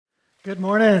Good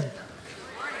morning.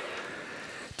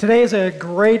 Today is a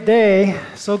great day.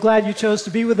 So glad you chose to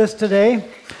be with us today.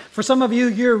 For some of you,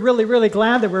 you're really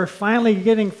glad that we're finally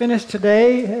getting finished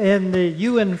today in the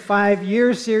You in 5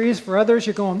 Years series. For others,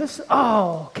 you're going,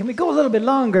 can we go a little bit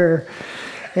longer?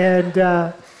 And,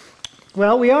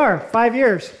 well, we are, 5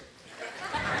 years.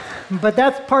 But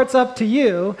that part's up to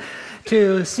you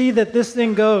to see that this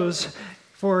thing goes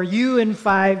for you in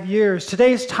 5 years.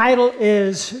 Today's title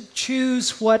is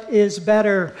Choose What is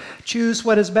Better. Choose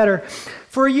What is Better.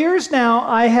 For years now,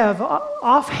 I have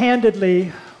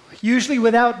offhandedly, usually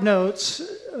without notes,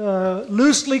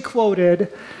 loosely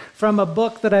quoted from a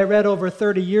book that I read over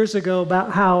 30 years ago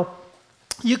about how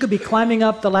you could be climbing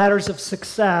up the ladders of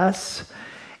success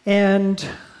and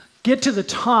get to the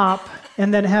top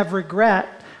and then have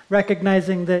regret,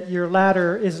 recognizing that your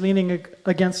ladder is leaning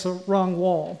against the wrong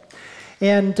wall.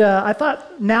 And I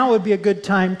thought now would be a good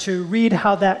time to read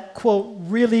how that quote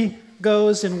really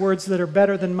goes in words that are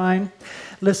better than mine.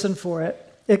 Listen for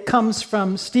it. It comes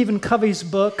from Stephen Covey's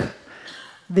book,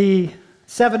 The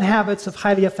 7 Habits of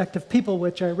Highly Effective People,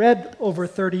 which I read over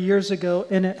 30 years ago,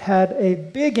 and it had a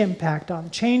big impact on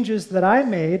changes that I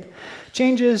made,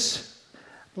 changes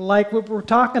like what we're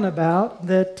talking about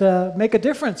that make a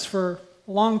difference for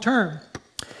long term.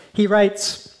 He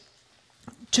writes,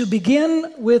 "To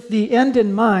begin with the end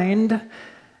in mind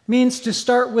means to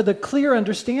start with a clear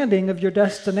understanding of your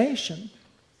destination.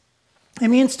 It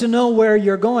means to know where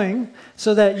you're going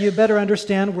so that you better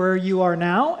understand where you are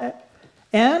now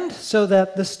and so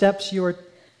that the steps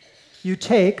you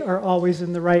take are always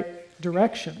in the right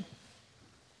direction.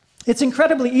 It's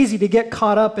incredibly easy to get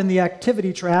caught up in the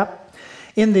activity trap,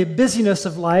 in the busyness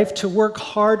of life, to work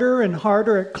harder and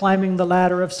harder at climbing the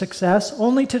ladder of success,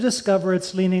 only to discover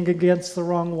it's leaning against the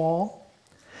wrong wall.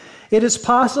 It is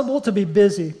possible to be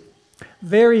busy,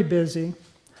 very busy,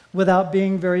 without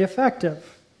being very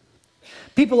effective.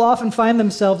 People often find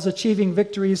themselves achieving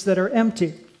victories that are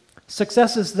empty,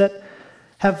 successes that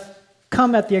have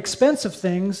come at the expense of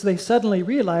things they suddenly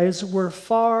realize were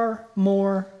far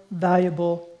more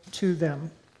valuable to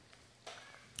them.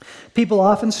 People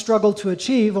often struggle to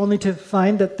achieve only to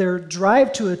find that their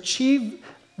drive to achieve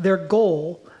their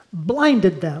goal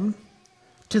blinded them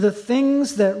to the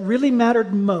things that really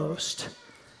mattered most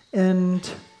and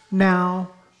now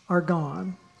are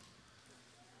gone.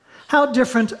 How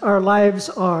different our lives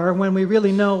are when we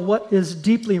really know what is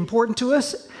deeply important to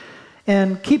us,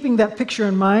 and keeping that picture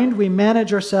in mind, we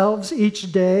manage ourselves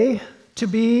each day to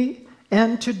be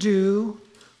and to do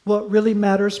what really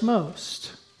matters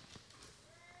most.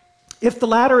 If the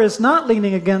ladder is not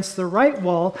leaning against the right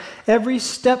wall, every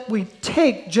step we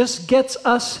take just gets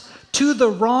us to the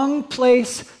wrong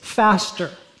place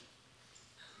faster.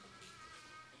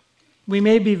 We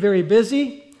may be very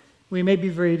busy, we may be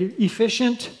very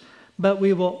efficient, but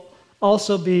we will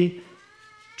also be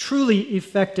truly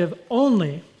effective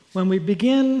only when we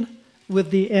begin with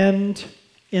the end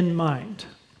in mind.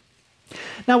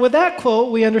 Now, with that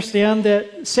quote, we understand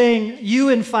that saying you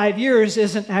in 5 years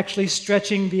isn't actually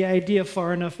stretching the idea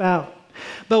far enough out.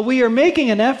 But we are making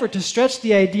an effort to stretch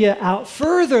the idea out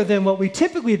further than what we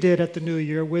typically did at the New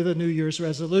Year with a New Year's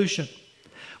resolution.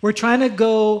 We're trying to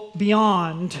go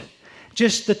beyond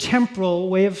just the temporal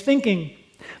way of thinking.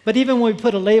 But even when we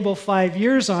put a label 5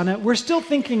 years on it, we're still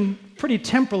thinking pretty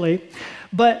temporally.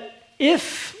 But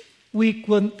if we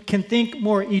can think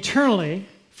more eternally,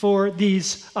 for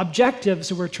these objectives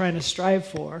that we're trying to strive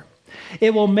for,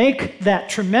 it will make that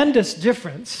tremendous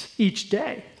difference each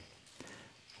day,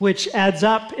 which adds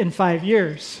up in 5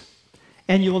 years,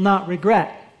 and you will not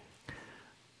regret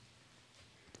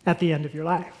at the end of your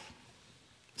life.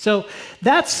 So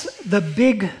that's the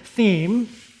big theme.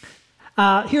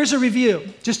 Here's a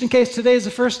review, just in case today is the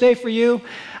first day for you.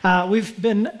 We've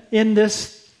been in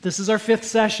this is our 5th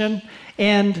session,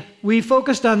 and we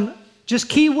focused on just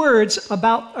key words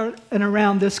about and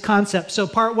around this concept. So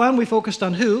part 1, we focused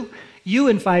on who, you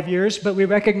in 5 years, but we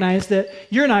recognize that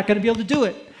you're not going to be able to do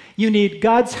it. You need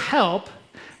God's help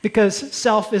because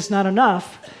self is not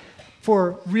enough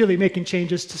for really making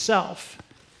changes to self.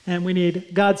 And we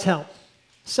need God's help.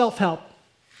 Self-help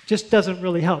just doesn't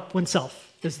really help when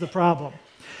self is the problem.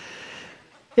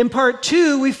 In part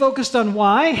 2, we focused on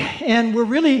why, and we're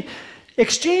really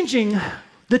exchanging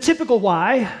the typical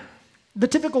why. The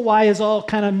typical why is all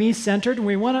kind of me-centered, and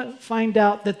we want to find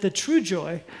out that the true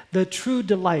joy, the true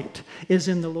delight is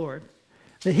in the Lord,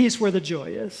 that He's where the joy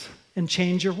is. And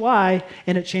change your why,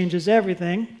 and it changes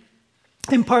everything.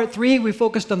 In part 3, we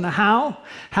focused on the how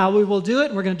we will do it,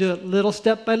 and we're going to do it little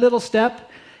step by little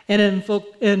step. And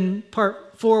in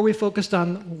part 4, we focused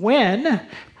on when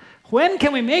When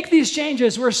can we make these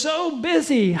changes? We're so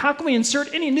busy. How can we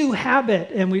insert any new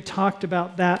habit? And we talked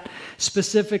about that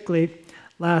specifically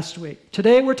last week.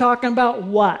 Today we're talking about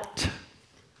what?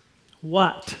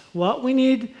 What we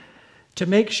need to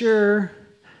make sure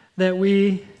that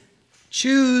we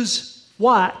choose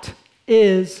what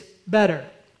is better.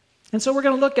 And so we're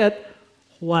going to look at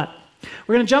what.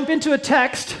 We're going to jump into a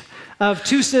text of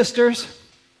two sisters,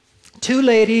 two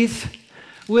ladies,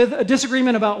 with a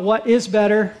disagreement about what is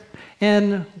better,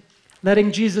 and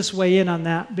letting Jesus weigh in on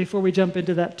that before we jump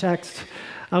into that text.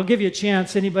 I'll give you a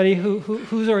chance. Anybody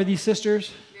who are these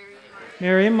sisters?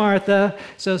 Mary and Martha.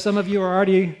 So some of you are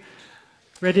already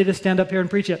ready to stand up here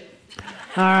and preach it.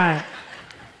 All right.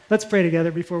 Let's pray together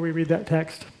before we read that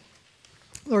text.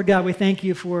 Lord God, we thank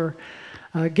you for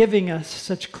giving us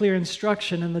such clear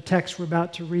instruction in the text we're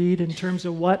about to read in terms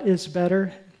of what is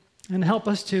better, and help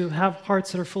us to have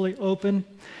hearts that are fully open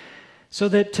so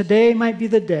that today might be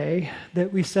the day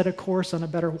that we set a course on a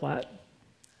better what,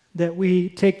 that we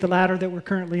take the ladder that we're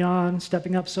currently on,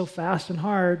 stepping up so fast and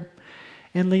hard,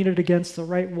 and lean it against the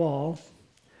right wall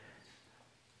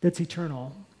that's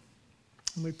eternal.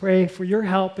 And we pray for your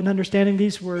help in understanding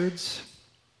these words,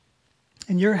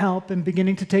 and your help in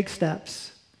beginning to take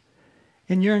steps,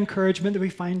 and your encouragement that we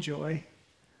find joy.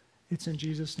 It's in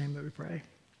Jesus' name that we pray.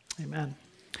 Amen.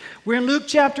 We're in Luke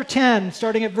chapter 10,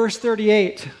 starting at verse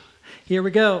 38. Here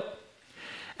we go.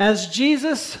 As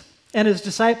Jesus and his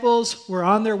disciples were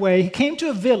on their way, he came to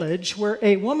a village where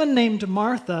a woman named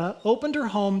Martha opened her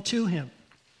home to him.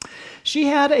 She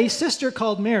had a sister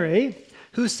called Mary,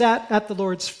 who sat at the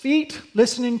Lord's feet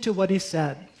listening to what he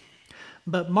said.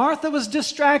 But Martha was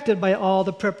distracted by all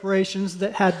the preparations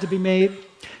that had to be made.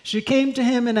 She came to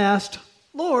him and asked,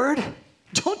 "Lord,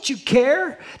 don't you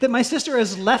care that my sister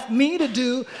has left me to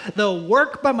do the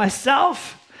work by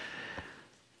myself?"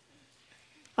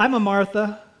 I'm a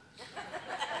Martha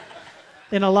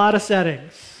in a lot of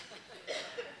settings.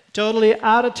 Totally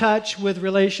out of touch with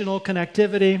relational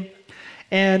connectivity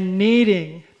and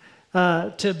needing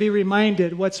to be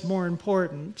reminded what's more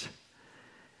important.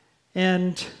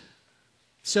 And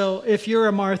so if you're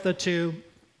a Martha too,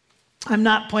 I'm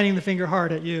not pointing the finger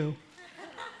hard at you,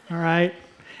 all right,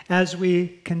 as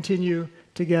we continue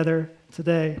together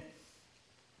today.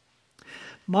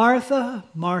 "Martha,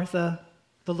 Martha,"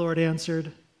 the Lord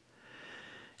answered,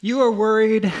 "you are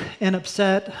worried and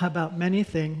upset about many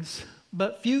things,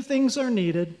 but few things are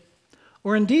needed,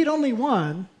 or indeed only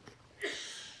one.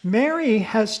 Mary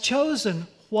has chosen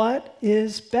what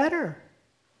is better,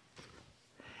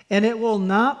 and it will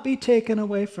not be taken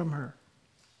away from her."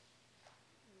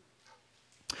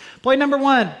 Point number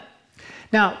one.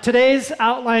 Now, today's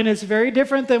outline is very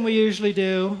different than we usually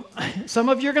do. Some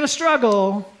of you are going to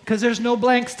struggle because there's no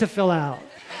blanks to fill out.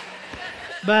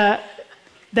 But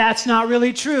that's not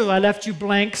really true. I left you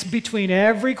blanks between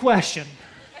every question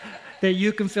that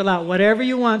you can fill out whatever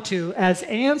you want to as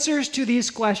answers to these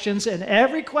questions, and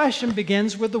every question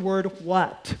begins with the word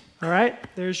what. All right?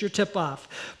 There's your tip-off.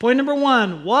 Point number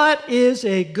one, what is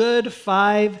a good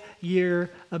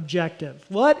 5-year objective?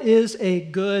 What is a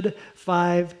good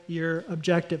 5-year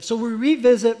objective? So we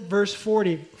revisit verse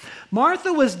 40.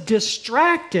 Martha was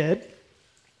distracted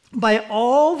by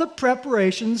all the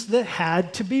preparations that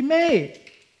had to be made.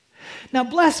 Now,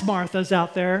 bless Marthas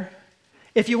out there.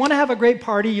 If you want to have a great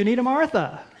party, you need a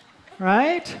Martha,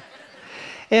 right?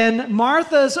 And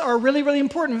Marthas are really, really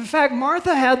important. In fact,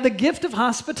 Martha had the gift of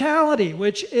hospitality,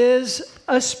 which is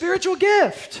a spiritual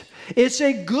gift. It's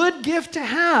a good gift to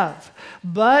have.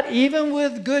 But even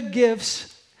with good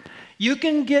gifts, you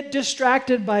can get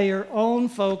distracted by your own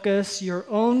focus, your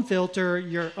own filter,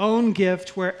 your own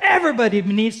gift, where everybody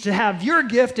needs to have your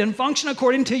gift and function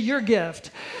according to your gift.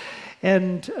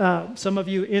 And some of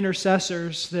you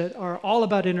intercessors that are all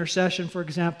about intercession, for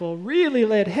example, really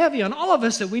laid heavy on all of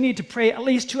us that we need to pray at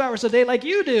least 2 hours a day like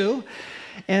you do,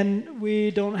 and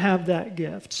we don't have that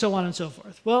gift, so on and so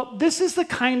forth. Well, this is the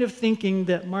kind of thinking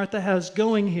that Martha has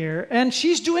going here, and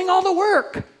she's doing all the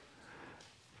work.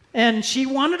 And she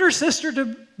wanted her sister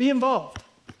to be involved,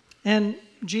 and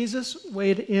Jesus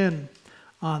weighed in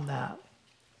on that.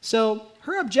 So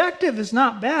her objective is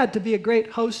not bad, to be a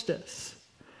great hostess.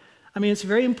 I mean, it's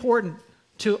very important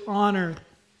to honor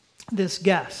this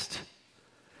guest.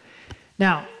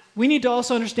 Now, we need to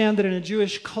also understand that in a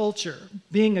Jewish culture,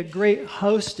 being a great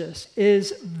hostess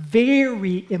is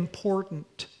very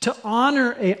important. To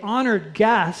honor an honored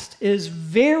guest is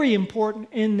very important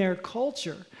in their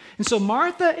culture. And so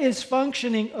Martha is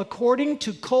functioning according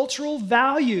to cultural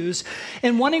values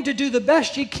and wanting to do the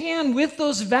best she can with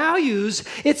those values.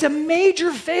 It's a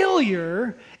major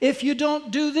failure if you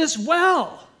don't do this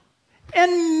well.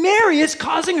 And Mary is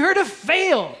causing her to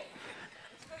fail.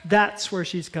 That's where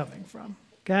she's coming from,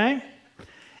 okay?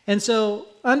 And so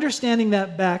understanding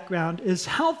that background is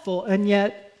helpful, and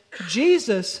yet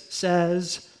Jesus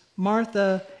says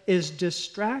Martha is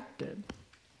distracted.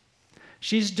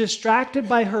 She's distracted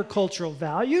by her cultural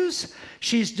values.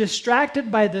 She's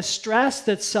distracted by the stress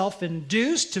that's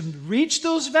self-induced to reach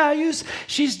those values.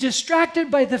 She's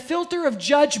distracted by the filter of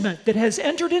judgment that has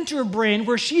entered into her brain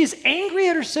where she is angry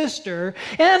at her sister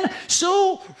and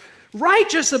so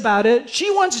righteous about it,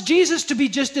 she wants Jesus to be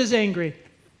just as angry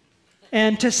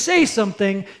and to say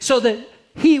something so that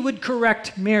he would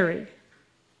correct Mary.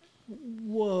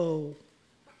 Whoa.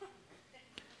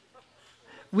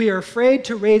 We are afraid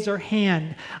to raise our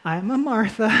hand. I'm a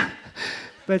Martha,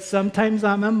 but sometimes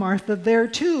I'm a Martha there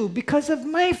too because of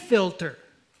my filter.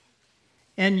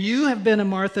 And you have been a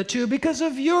Martha too because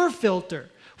of your filter,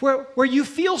 where you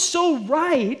feel so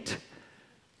right,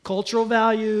 cultural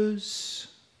values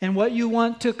and what you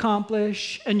want to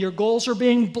accomplish, and your goals are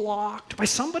being blocked by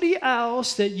somebody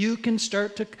else, that you can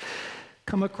start to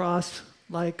come across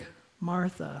like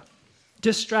Martha,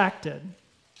 distracted,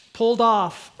 pulled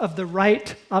off of the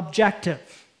right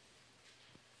objective.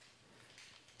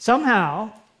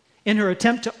 Somehow, in her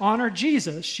attempt to honor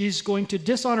Jesus, she's going to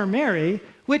dishonor Mary,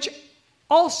 which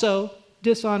also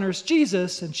dishonors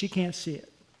Jesus, and she can't see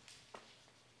it.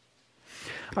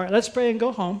 All right, let's pray and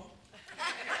go home.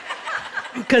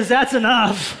 Because that's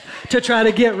enough to try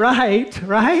to get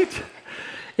right?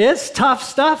 It's tough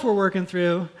stuff we're working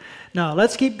through. No,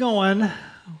 let's keep going.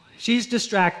 She's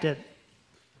distracted.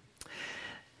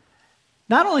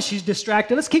 Not only she's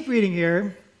distracted, let's keep reading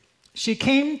here. She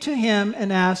came to him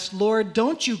and asked, Lord,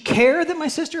 don't you care that my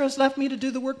sister has left me to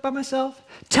do the work by myself?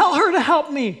 Tell her to help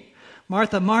me.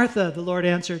 Martha, Martha, the Lord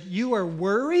answered, you are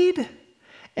worried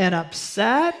and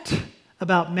upset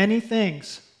about many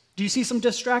things. Do you see some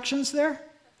distractions there?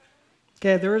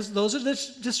 Okay, those are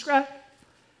the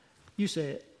You say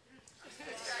it.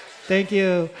 Thank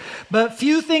you. But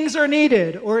few things are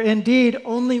needed, or indeed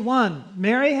only one.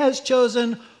 Mary has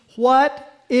chosen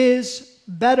what is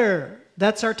better.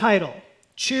 That's our title.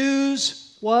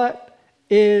 Choose what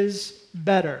is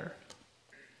better.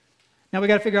 Now we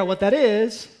got to figure out what that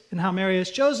is and how Mary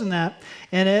has chosen that,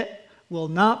 and it will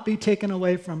not be taken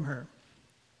away from her.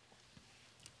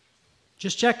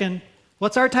 Just checking.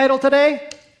 What's our title today?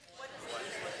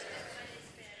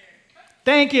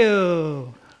 Thank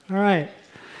you. All right.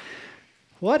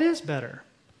 What is better?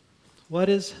 What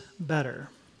is better?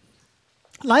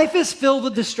 Life is filled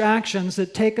with distractions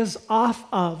that take us off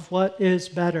of what is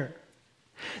better.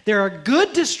 There are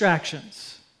good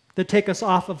distractions that take us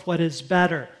off of what is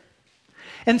better.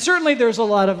 And certainly there's a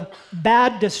lot of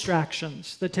bad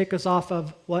distractions that take us off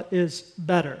of what is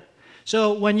better.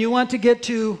 So when you want to get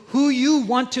to who you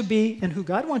want to be and who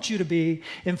God wants you to be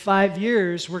in 5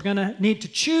 years, we're going to need to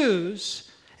choose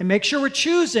and make sure we're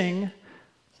choosing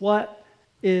what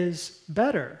is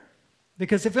better.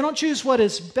 Because if we don't choose what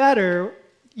is better,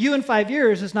 you in 5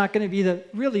 years is not going to be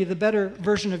really the better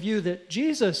version of you that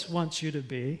Jesus wants you to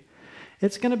be.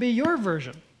 It's going to be your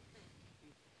version.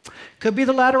 Could be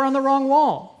the ladder on the wrong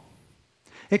wall.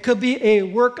 It could be a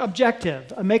work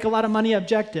objective, a make a lot of money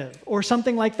objective, or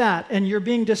something like that. And you're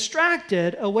being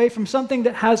distracted away from something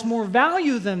that has more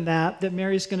value than that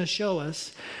Mary's going to show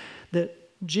us, that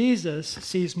Jesus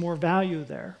sees more value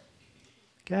there.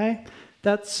 Okay?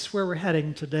 That's where we're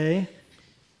heading today.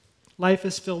 Life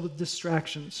is filled with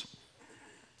distractions.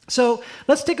 So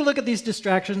let's take a look at these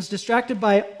distractions, distracted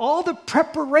by all the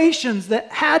preparations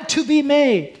that had to be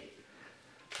made.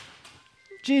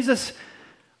 Jesus,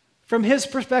 from his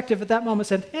perspective at that moment,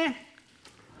 said,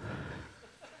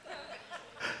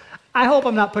 I hope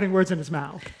I'm not putting words in his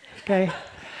mouth, okay?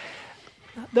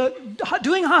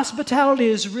 Doing hospitality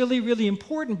is really, really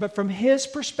important, but from his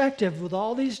perspective, with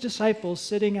all these disciples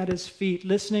sitting at his feet,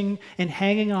 listening and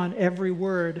hanging on every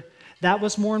word, that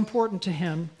was more important to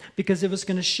him because it was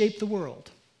going to shape the world.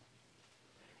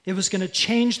 It was going to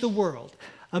change the world.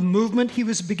 A movement he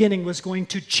was beginning was going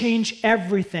to change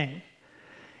everything.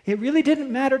 It really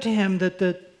didn't matter to him that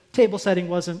the table setting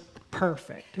wasn't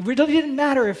perfect. It really didn't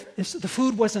matter if the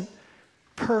food wasn't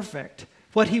perfect.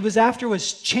 What he was after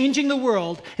was changing the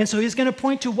world, and so he's going to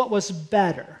point to what was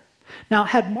better. Now,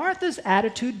 had Martha's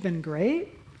attitude been great,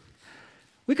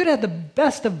 we could have the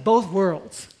best of both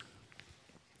worlds.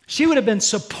 She would have been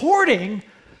supporting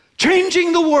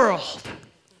changing the world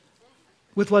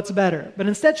with what's better. But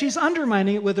instead, she's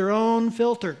undermining it with her own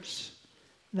filters.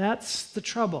 That's the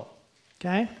trouble,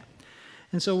 okay?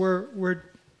 And so we're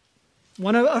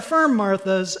want to affirm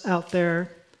Martha's out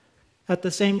there. At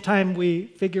the same time, we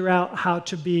figure out how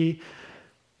to be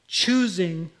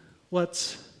choosing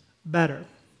what's better.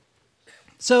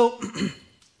 So,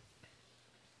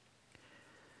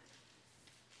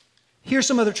 here's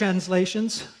some other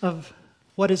translations of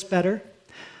what is better.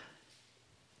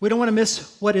 We don't want to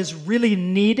miss what is really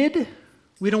needed.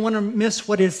 We don't want to miss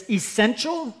what is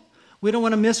essential. We don't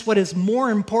want to miss what is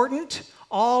more important.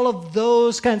 All of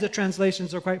those kinds of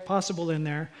translations are quite possible in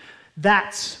there.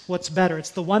 That's what's better.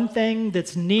 It's the one thing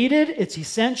that's needed, it's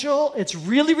essential, it's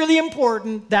really, really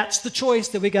important. That's the choice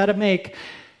that we got to make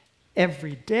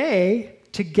every day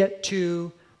to get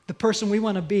to the person we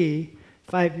want to be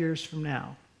 5 years from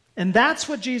now. And that's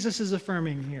what Jesus is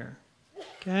affirming here.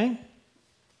 Okay?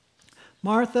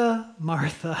 Martha,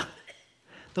 Martha,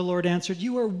 the Lord answered,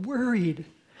 you are worried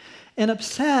and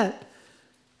upset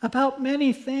about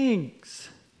many things.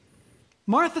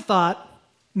 Martha thought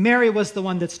Mary was the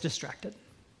one that's distracted.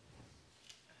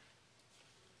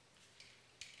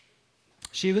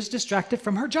 She was distracted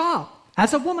from her job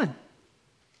as a woman.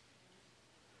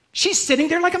 She's sitting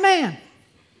there like a man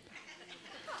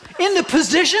in the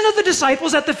position of the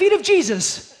disciples at the feet of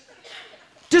Jesus.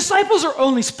 Disciples are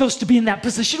only supposed to be in that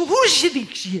position. Who does she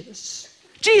think she is?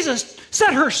 Jesus,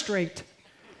 set her straight.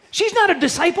 She's not a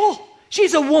disciple.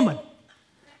 She's a woman.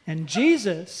 And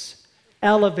Jesus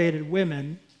elevated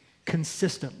women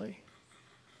consistently.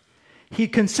 He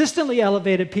consistently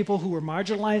elevated people who were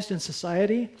marginalized in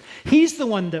society. He's the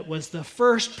one that was the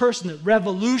first person that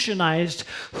revolutionized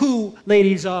who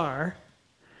ladies are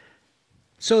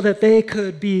so that they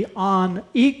could be on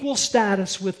equal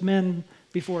status with men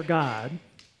before God.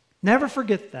 Never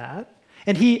forget that.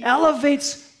 And he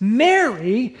elevates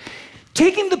Mary,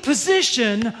 taking the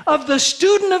position of the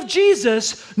student of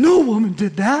Jesus. No woman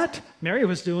did that. Mary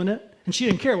was doing it, and she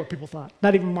didn't care what people thought,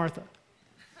 not even Martha.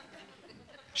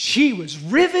 She was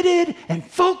riveted and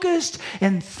focused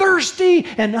and thirsty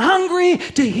and hungry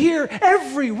to hear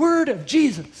every word of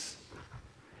Jesus.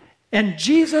 And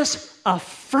Jesus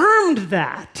affirmed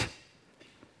that.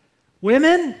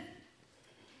 Women,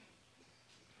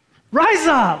 rise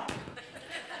up.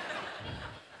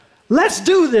 Let's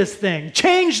do this thing.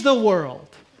 Change the world.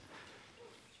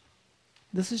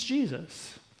 This is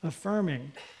Jesus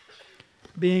affirming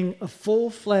being a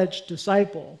full-fledged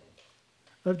disciple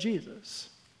of Jesus.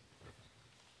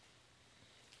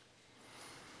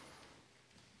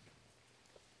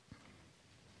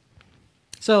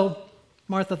 So,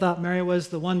 Martha thought Mary was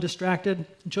the one distracted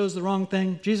and chose the wrong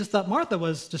thing. Jesus thought Martha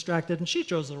was distracted and she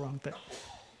chose the wrong thing.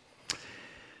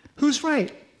 Who's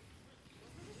right?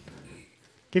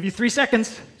 Give you 3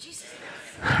 seconds.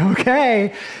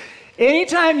 Okay.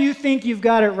 Anytime you think you've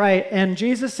got it right and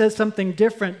Jesus says something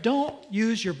different, don't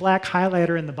use your black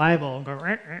highlighter in the Bible and go,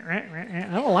 rah, rah, rah, rah, rah.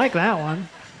 I don't like that one.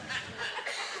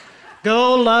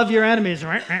 Go love your enemies.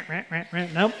 Rah, rah, rah, rah, rah.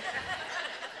 Nope.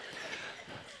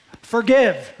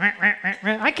 Forgive. Rah, rah, rah,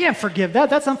 rah. I can't forgive that.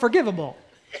 That's unforgivable.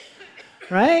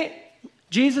 Right?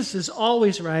 Jesus is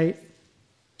always right.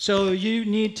 So you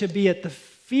need to be at the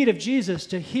feet of Jesus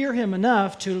to hear him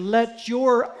enough to let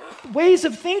your ways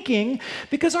of thinking,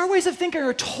 because our ways of thinking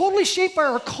are totally shaped by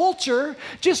our culture,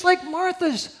 just like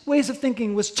Martha's ways of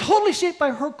thinking was totally shaped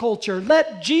by her culture.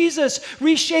 Let Jesus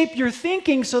reshape your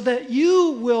thinking so that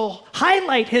you will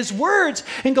highlight his words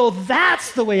and go,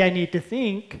 that's the way I need to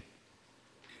think.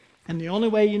 And the only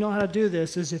way you know how to do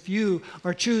this is if you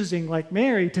are choosing, like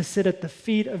Mary, to sit at the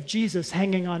feet of Jesus,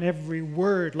 hanging on every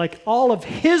word, like all of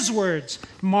his words,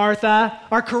 Martha,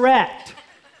 are correct.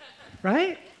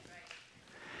 Right?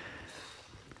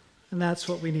 And that's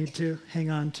what we need to hang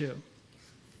on to.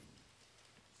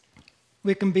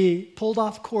 We can be pulled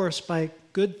off course by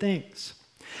good things.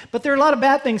 But there are a lot of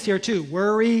bad things here too.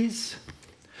 Worries,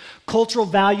 cultural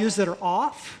values that are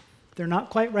off. They're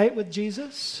not quite right with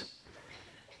Jesus.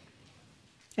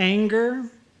 Anger.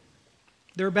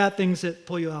 There are bad things that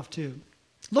pull you off too.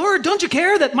 Lord, don't you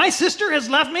care that my sister has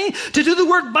left me to do the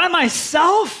work by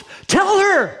myself? Tell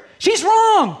her. She's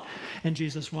wrong. And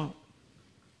Jesus won't.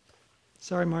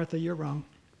 Sorry, Martha, you're wrong.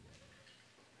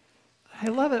 I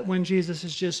love it when Jesus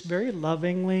is just very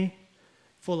lovingly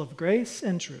full of grace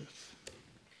and truth.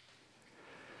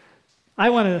 I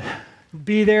want to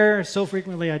be there so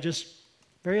frequently, I just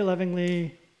very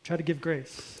lovingly try to give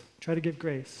grace, try to give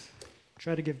grace.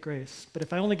 Try to give grace. But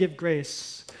if I only give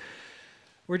grace,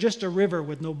 we're just a river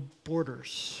with no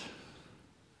borders.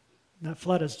 That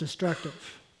flood is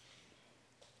destructive.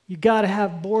 You got to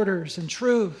have borders and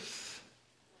truth.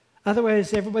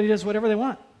 Otherwise, everybody does whatever they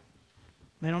want.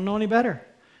 They don't know any better.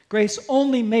 Grace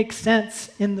only makes sense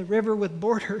in the river with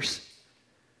borders.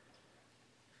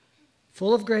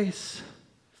 Full of grace,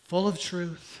 full of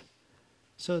truth.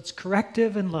 So it's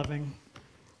corrective and loving.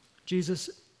 Jesus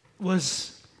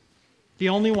was the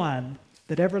only one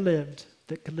that ever lived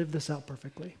that could live this out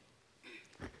perfectly.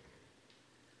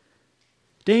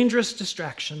 Dangerous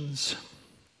distractions.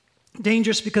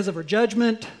 Dangerous because of our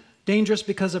judgment, dangerous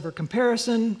because of our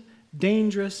comparison,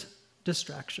 dangerous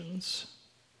distractions.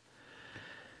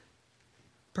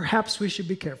 Perhaps we should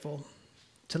be careful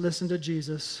to listen to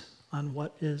Jesus on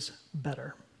what is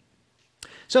better.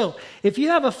 So, if you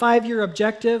have a 5-year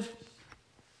objective,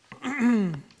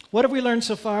 what have we learned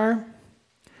so far?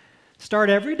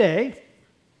 Start every day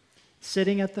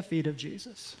sitting at the feet of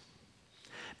Jesus.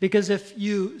 Because if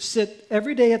you sit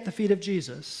every day at the feet of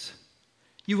Jesus,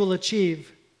 you will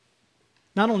achieve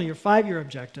not only your 5-year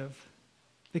objective,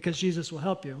 because Jesus will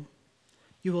help you,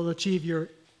 you will achieve your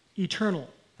eternal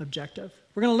objective.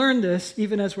 We're going to learn this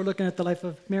even as we're looking at the life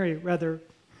of Mary rather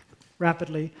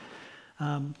rapidly.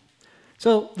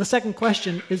 So the second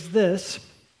question is this: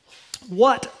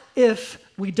 what if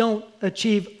we don't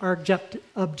achieve our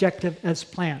objective as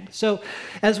planned? So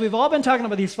as we've all been talking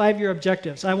about these 5-year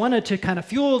objectives, I wanted to kind of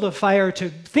fuel the fire to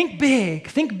think big,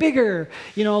 think bigger,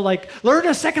 like learn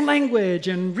a second language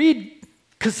and read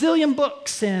gazillion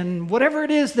books and whatever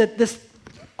it is that this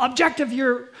objective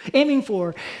you're aiming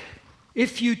for.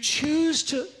 If you choose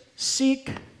to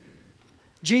seek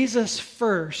Jesus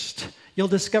first, you'll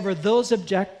discover those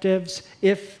objectives.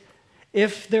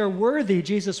 If they're worthy,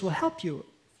 Jesus will help you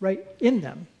right in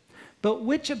them. But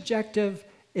which objective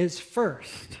is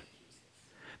first?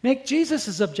 Make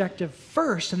Jesus' objective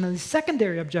first, and then the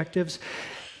secondary objectives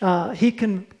he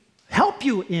can help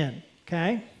you in,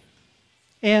 okay?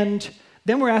 And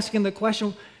then we're asking the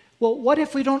question, well, what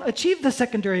if we don't achieve the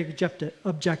secondary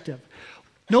objective?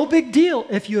 No big deal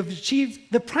if you have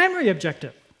achieved the primary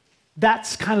objective.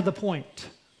 That's kind of the point,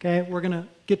 okay? We're going to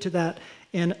get to that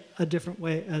in a different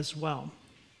way as well.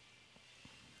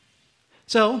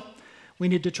 So, we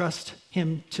need to trust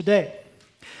him today.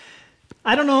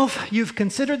 I don't know if you've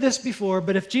considered this before,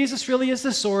 but if Jesus really is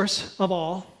the source of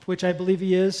all, which I believe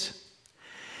he is,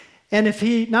 and if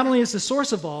he not only is the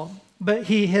source of all, but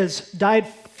he has died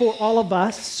for all of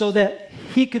us so that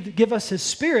he could give us his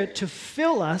Spirit to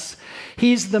fill us,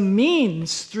 he's the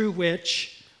means through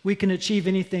which we can achieve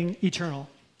anything eternal.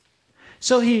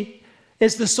 So he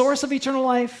is the source of eternal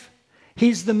life.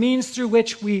 He's the means through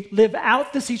which we live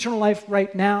out this eternal life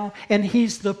right now, and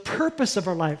he's the purpose of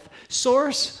our life.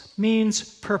 Source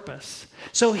means purpose.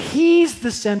 So he's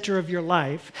the center of your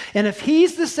life, and if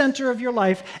he's the center of your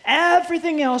life,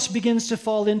 everything else begins to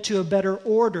fall into a better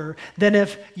order than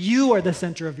if you are the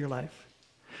center of your life.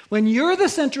 When you're the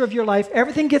center of your life,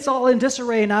 everything gets all in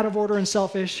disarray and out of order and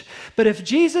selfish. But if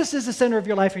Jesus is the center of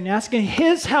your life and you're asking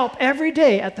his help every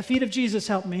day at the feet of Jesus,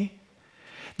 help me,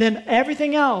 then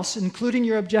everything else, including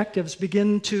your objectives,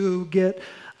 begin to get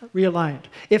realigned.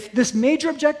 If this major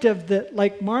objective that,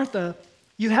 like Martha,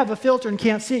 you have a filter and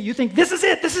can't see it, you think, this is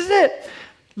it.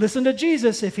 Listen to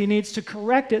Jesus if he needs to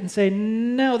correct it and say,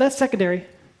 no, that's secondary.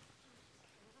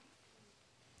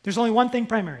 There's only one thing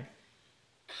primary.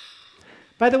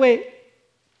 By the way,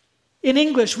 in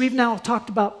English, we've now talked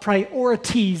about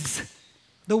priorities.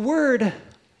 The word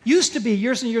used to be,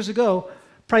 years and years ago,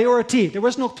 priority. There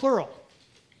was no plural.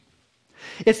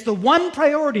 It's the one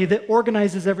priority that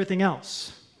organizes everything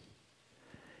else.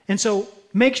 And so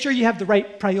make sure you have the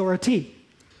right priority.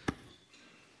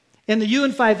 In the you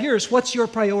in 5 years, what's your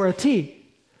priority?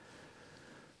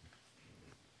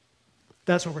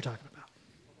 That's what we're talking about.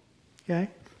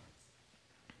 Okay?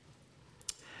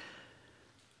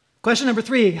 Question number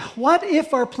 3, what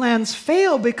if our plans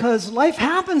fail because life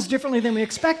happens differently than we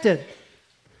expected?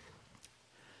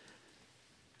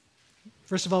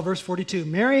 First of all, verse 42,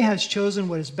 Mary has chosen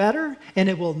what is better, and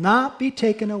it will not be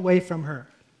taken away from her.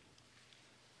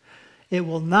 It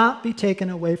will not be taken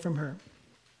away from her.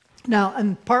 Now,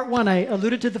 in part 1, I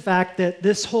alluded to the fact that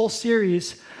this whole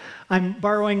series, I'm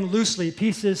borrowing loosely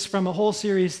pieces from a whole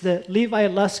series that Levi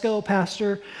Lusko,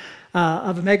 pastor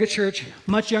of a megachurch,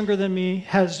 much younger than me,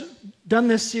 has done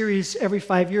this series every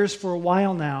 5 years for a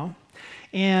while now.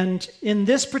 And in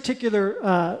this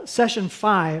particular session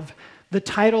 5, the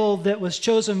title that was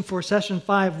chosen for session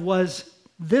 5 was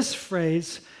this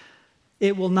phrase,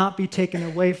 "It will not be taken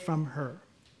away from her."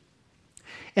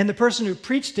 And the person who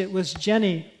preached it was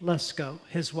Jenny Lusko,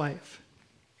 his wife.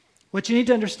 What you need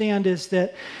to understand is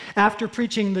that after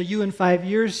preaching the You in 5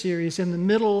 Years series, in the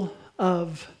middle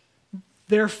of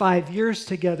their 5 years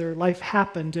together, life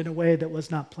happened in a way that was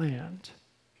not planned.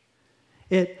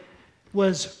 It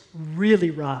was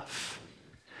really rough.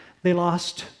 They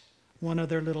lost one of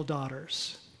their little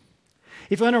daughters.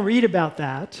 If you want to read about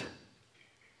that,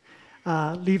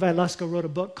 Levi Lusko wrote a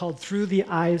book called Through the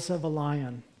Eyes of a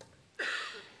Lion.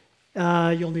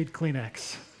 You'll need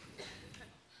Kleenex.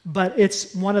 but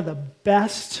it's one of the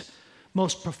best,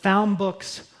 most profound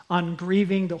books on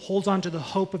grieving that holds on to the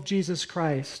hope of Jesus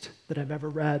Christ that I've ever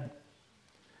read.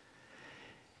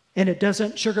 And it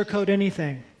doesn't sugarcoat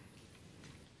anything,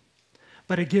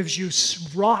 but it gives you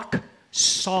rock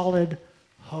solid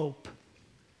hope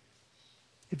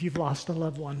if you've lost a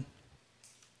loved one.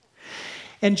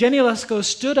 And Jenny Lesko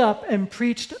stood up and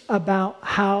preached about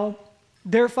how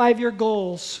their 5-year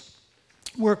goals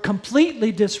were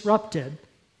completely disrupted,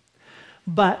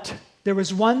 but there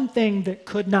was one thing that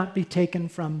could not be taken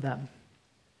from them,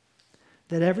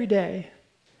 that every day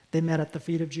they met at the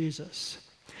feet of Jesus.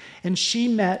 And she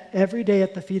met every day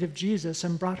at the feet of Jesus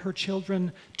and brought her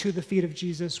children to the feet of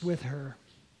Jesus with her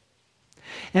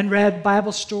and read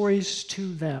Bible stories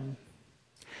to them.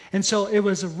 And so it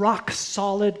was a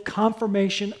rock-solid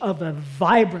confirmation of a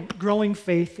vibrant, growing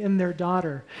faith in their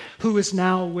daughter, who is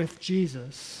now with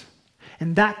Jesus.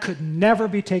 And that could never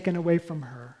be taken away from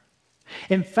her.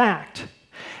 In fact,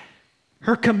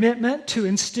 her commitment to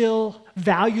instill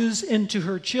values into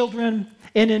her children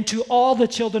and into all the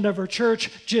children of her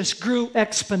church just grew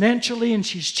exponentially, and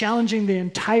she's challenging the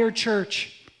entire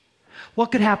church.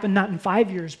 What could happen not in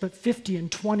 5 years, but 50 and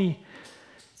 20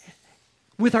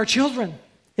 with our children?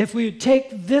 If we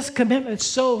take this commitment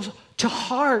so to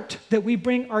heart that we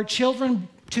bring our children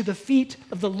to the feet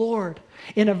of the Lord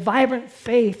in a vibrant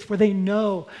faith where they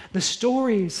know the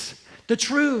stories, the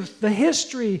truth, the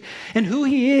history, and who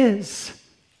He is.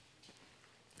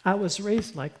 I was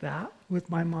raised like that with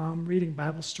my mom reading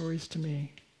Bible stories to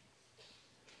me.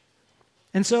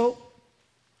 And so,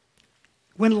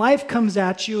 when life comes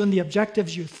at you and the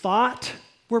objectives you thought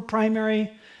were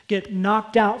primary get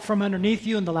knocked out from underneath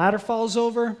you and the ladder falls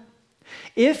over,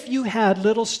 if you had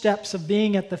little steps of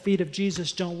being at the feet of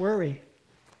Jesus, don't worry.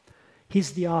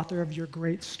 He's the author of your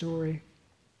great story.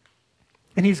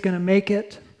 And He's going to make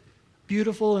it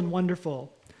beautiful and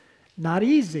wonderful. Not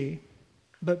easy,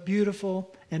 but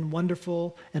beautiful and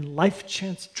wonderful and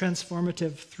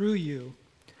life-transformative through you.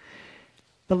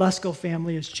 The Lesko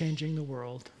family is changing the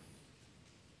world.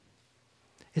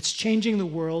 It's changing the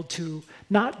world to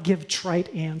not give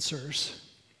trite answers.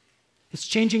 It's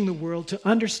changing the world to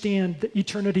understand that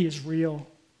eternity is real.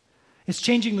 It's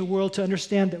changing the world to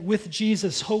understand that with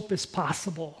Jesus, hope is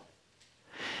possible.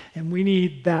 And we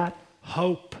need that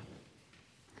hope.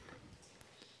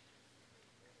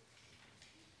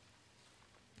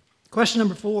 Question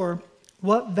number 4,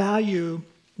 what value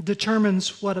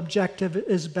determines what objective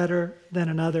is better than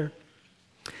another?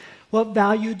 What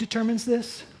value determines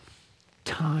this?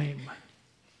 Time.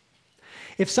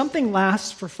 If something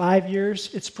lasts for 5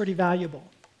 years, it's pretty valuable.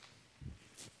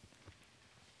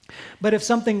 But if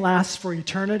something lasts for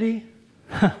eternity,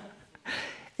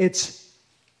 it's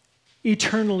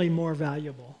eternally more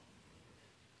valuable.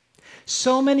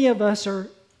 So many of us are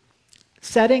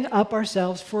setting up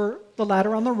ourselves for the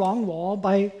ladder on the wrong wall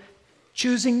by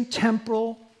choosing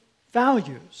temporal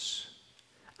values.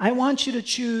 I want you to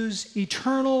choose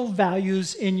eternal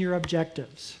values in your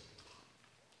objectives.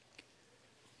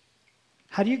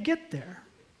 How do you get there?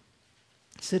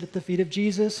 Sit at the feet of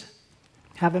Jesus,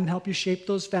 have Him help you shape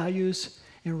those values,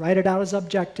 and write it out as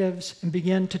objectives, and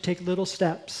begin to take little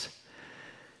steps.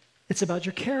 It's about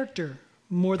your character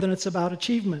more than it's about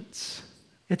achievements.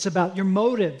 It's about your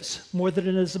motives more than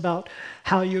it is about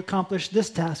how you accomplish this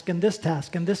task and this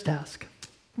task and this task.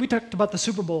 We talked about the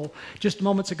Super Bowl just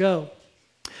moments ago.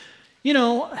 You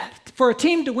know, for a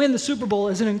team to win the Super Bowl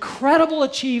is an incredible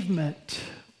achievement,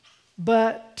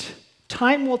 but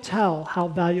time will tell how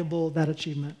valuable that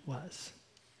achievement was.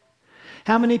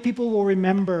 How many people will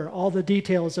remember all the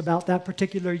details about that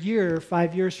particular year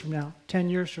 5 years from now, 10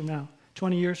 years from now,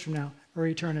 20 years from now, or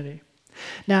eternity?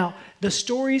 Now, the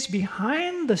stories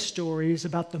behind the stories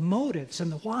about the motives and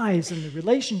the whys and the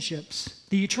relationships,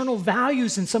 the eternal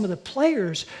values in some of the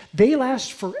players, they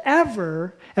last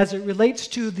forever as it relates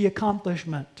to the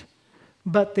accomplishment.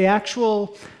 But the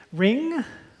actual ring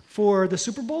for the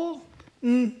Super Bowl,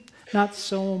 not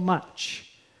so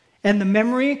much. And the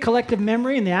memory, collective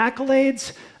memory, and the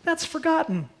accolades, that's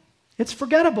forgotten. It's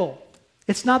forgettable.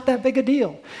 It's not that big a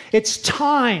deal. It's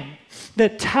time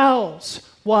that tells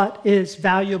what is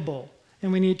valuable.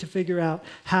 And we need to figure out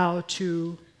how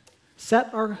to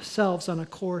set ourselves on a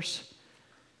course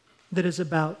that is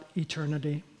about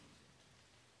eternity.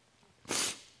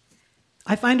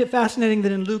 I find it fascinating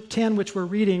that in Luke 10, which we're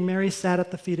reading, Mary sat at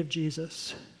the feet of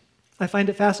Jesus. I find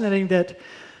it fascinating that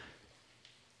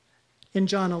in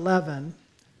John 11,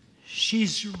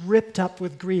 she's ripped up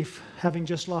with grief, having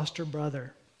just lost her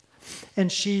brother.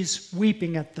 And she's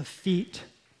weeping at the feet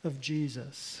of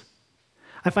Jesus.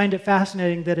 I find it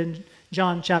fascinating that in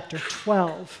John chapter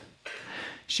 12,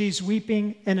 she's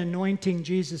weeping and anointing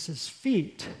Jesus'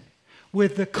 feet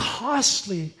with the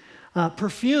costly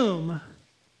perfume,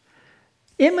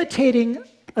 imitating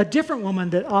a different woman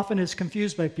that often is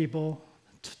confused by people,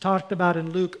 talked about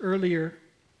in Luke earlier,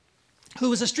 who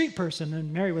was a street person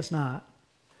and Mary was not.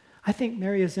 I think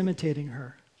Mary is imitating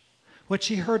her, what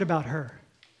she heard about her.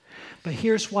 But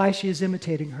here's why she is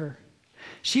imitating her.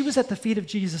 She was at the feet of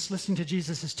Jesus listening to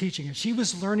Jesus' teaching, and she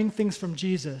was learning things from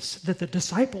Jesus that the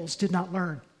disciples did not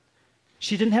learn.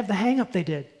 She didn't have the hang-up they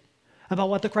did about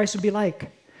what the Christ would be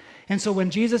like. And so when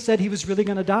Jesus said he was really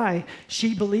going to die,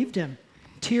 she believed him,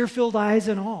 tear-filled eyes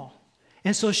and all.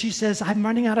 And so she says, I'm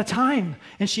running out of time.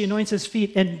 And she anoints his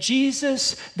feet. And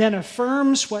Jesus then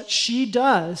affirms what she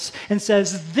does and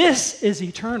says, this is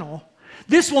eternal.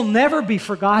 This will never be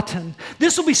forgotten.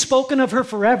 This will be spoken of her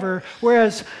forever.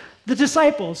 Whereas the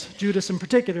disciples, Judas in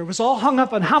particular, was all hung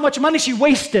up on how much money she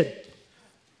wasted.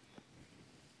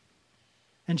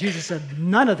 And Jesus said,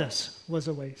 none of this was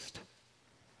a waste.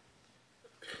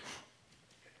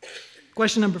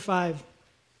 Question number 5.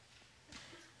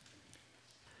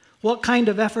 What kind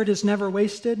of effort is never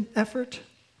wasted? Effort?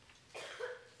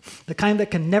 The kind that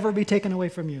can never be taken away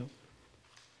from you.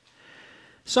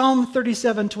 Psalm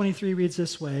 37:23 reads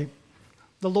this way,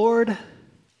 the Lord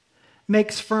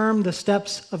makes firm the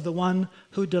steps of the one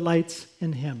who delights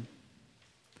in him.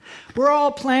 We're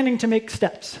all planning to make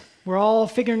steps. We're all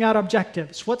figuring out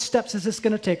objectives. What steps is this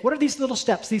going to take? What are these little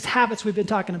steps, these habits we've been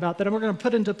talking about that we're going to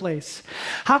put into place?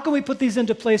 How can we put these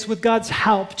into place with God's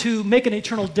help to make an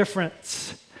eternal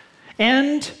difference?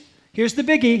 And here's the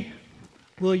biggie.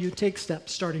 Will you take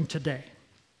steps starting today?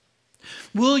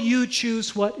 Will you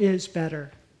choose what is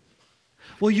better?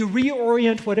 Will you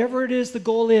reorient whatever it is the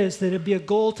goal is, that it be a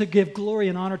goal to give glory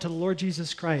and honor to the Lord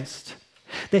Jesus Christ?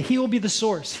 That he will be the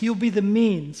source, he will be the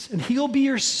means, and he will be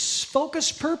your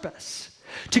focused purpose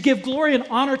to give glory and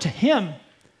honor to him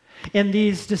in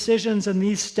these decisions and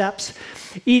these steps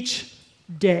each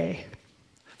day.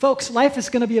 Folks, life is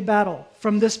going to be a battle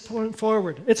from this point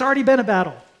forward. It's already been a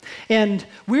battle. And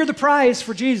we're the prize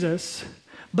for Jesus,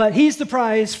 but he's the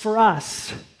prize for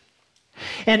us.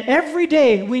 And every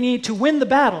day we need to win the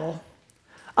battle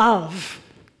of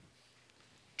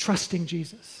trusting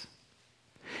Jesus.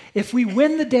 If we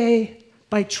win the day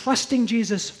by trusting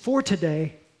Jesus for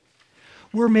today,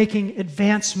 we're making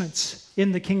advancements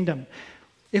in the kingdom.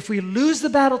 If we lose the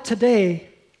battle today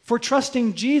for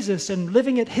trusting Jesus and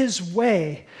living it his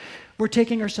way, we're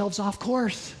taking ourselves off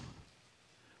course.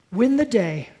 Win the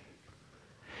day.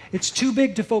 It's too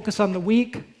big to focus on the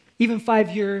week, even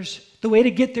 5 years. The way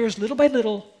to get there is little by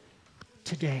little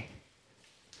today.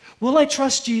 Will I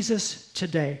trust Jesus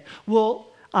today? Will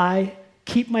I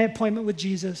keep my appointment with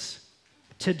Jesus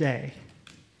today?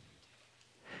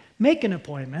 Make an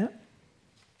appointment.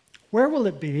 Where will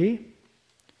it be?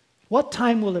 What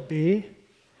time will it be?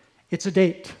 It's a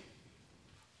date.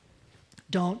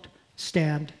 Don't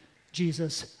stand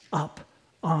Jesus up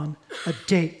on a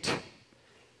date.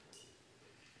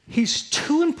 He's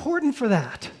too important for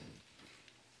that.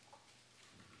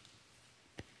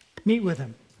 Meet with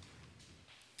him.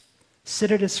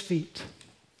 Sit at his feet.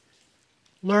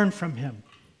 Learn from him.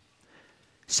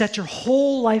 Set your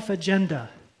whole life agenda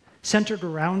centered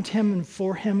around him and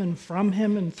for him and from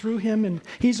him and through him. And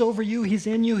he's over you, he's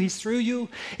in you, he's through you.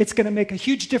 It's going to make a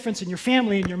huge difference in your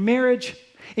family, in your marriage,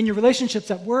 in your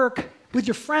relationships at work, with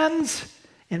your friends,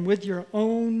 and with your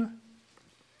own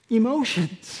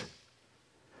emotions.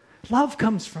 Love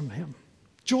comes from him.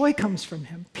 Joy comes from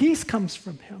him. Peace comes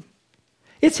from him.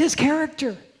 It's his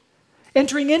character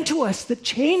entering into us that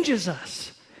changes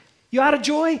us. You out of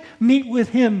joy? Meet with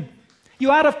him.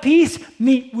 You out of peace?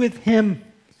 Meet with him.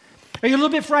 Are you a little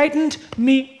bit frightened?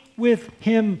 Meet with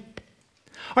him.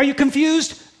 Are you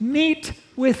confused? Meet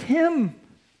with him.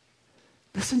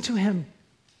 Listen to him.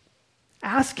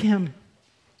 Ask him.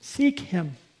 Seek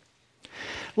him.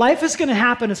 Life is going to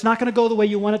happen. It's not going to go the way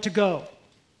you want it to go.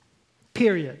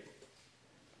 Period.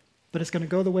 But it's going to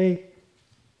go the way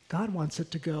God wants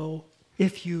it to go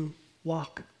if you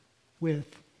walk with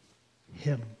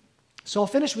him. So I'll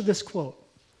finish with this quote.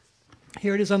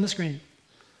 Here it is on the screen.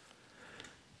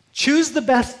 Choose the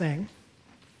best thing,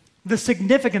 the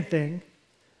significant thing,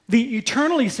 the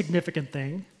eternally significant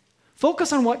thing.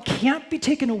 Focus on what can't be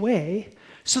taken away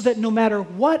so that no matter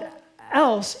what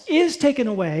else is taken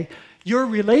away, your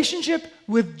relationship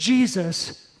with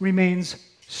Jesus remains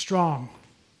strong.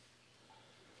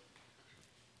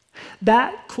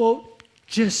 That quote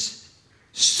just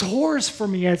soars for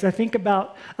me as I think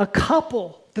about a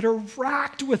couple that are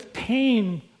racked with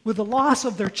pain with the loss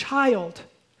of their child.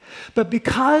 But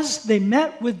because they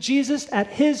met with Jesus at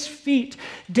his feet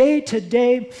day to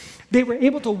day, They were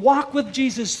able to walk with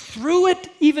Jesus through it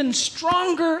even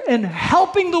stronger and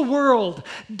helping the world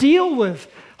deal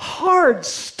with hard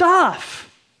stuff.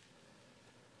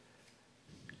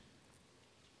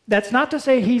 That's not to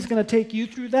say he's going to take you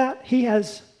through that. He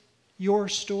has your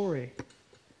story.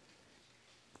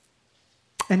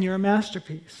 And you're a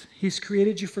masterpiece. He's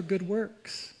created you for good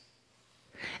works.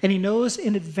 And he knows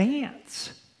in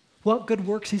advance what good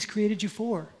works he's created you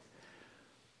for.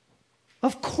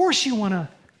 Of course you want to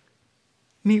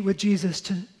meet with Jesus,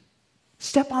 to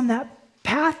step on that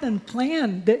path and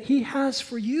plan that he has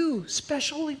for you,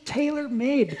 specially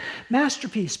tailor-made,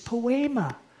 masterpiece, poem.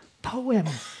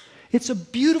 It's a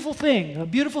beautiful thing, a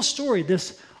beautiful story.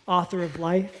 This author of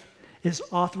life is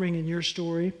authoring in your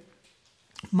story.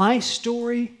 My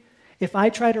story, if I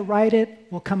try to write it,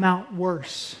 will come out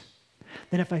worse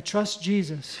than if I trust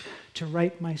Jesus to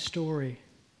write my story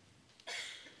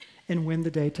and win the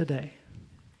day today.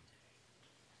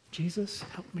 Jesus,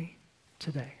 help me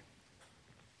today.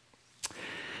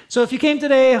 So if you came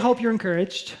today, I hope you're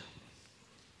encouraged.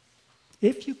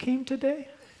 If you came today,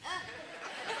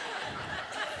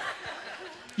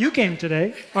 you came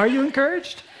today. Are you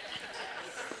encouraged?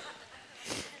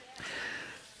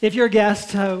 If you're a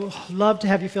guest, I would love to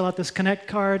have you fill out this Connect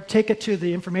card. Take it to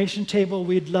the information table.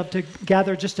 We'd love to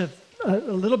gather just a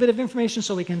little bit of information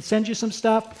so we can send you some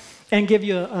stuff and give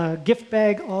you a gift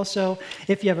bag also.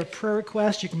 If you have a prayer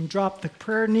request, you can drop the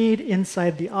prayer need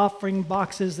inside the offering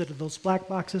boxes that are those black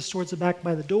boxes towards the back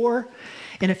by the door.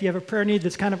 And if you have a prayer need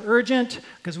that's kind of urgent,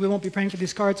 because we won't be praying for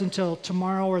these cards until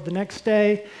tomorrow or the next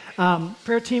day,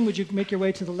 prayer team, would you make your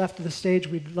way to the left of the stage?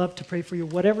 We'd love to pray for you.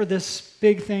 Whatever this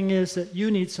big thing is that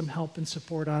you need some help and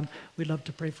support on, we'd love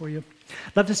to pray for you.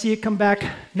 Love to see you come back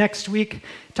next week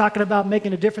talking about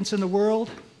making a difference in the world.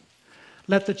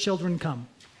 Let the children come.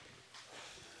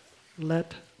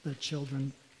 Let the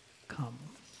children come.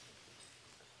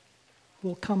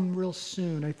 We'll come real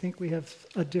soon. I think we have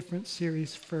a different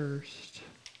series first.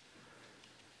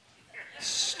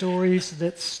 Stories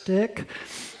that stick.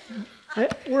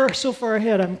 We're so far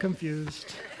ahead, I'm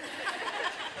confused.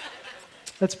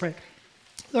 Let's pray.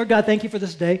 Lord God, thank you for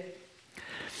this day.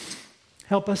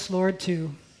 Help us, Lord,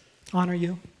 to honor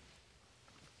you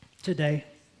today.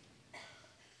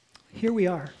 Here we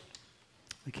are.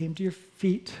 We came to your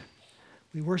feet.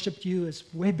 We worshiped you as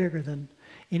way bigger than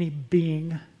any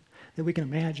being that we can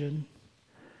imagine.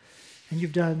 And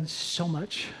you've done so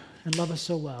much and love us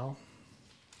so well.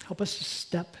 Help us to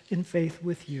step in faith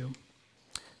with you.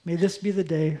 May this be the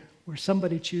day where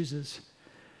somebody chooses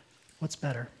what's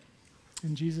better.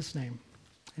 In Jesus' name,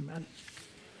 amen.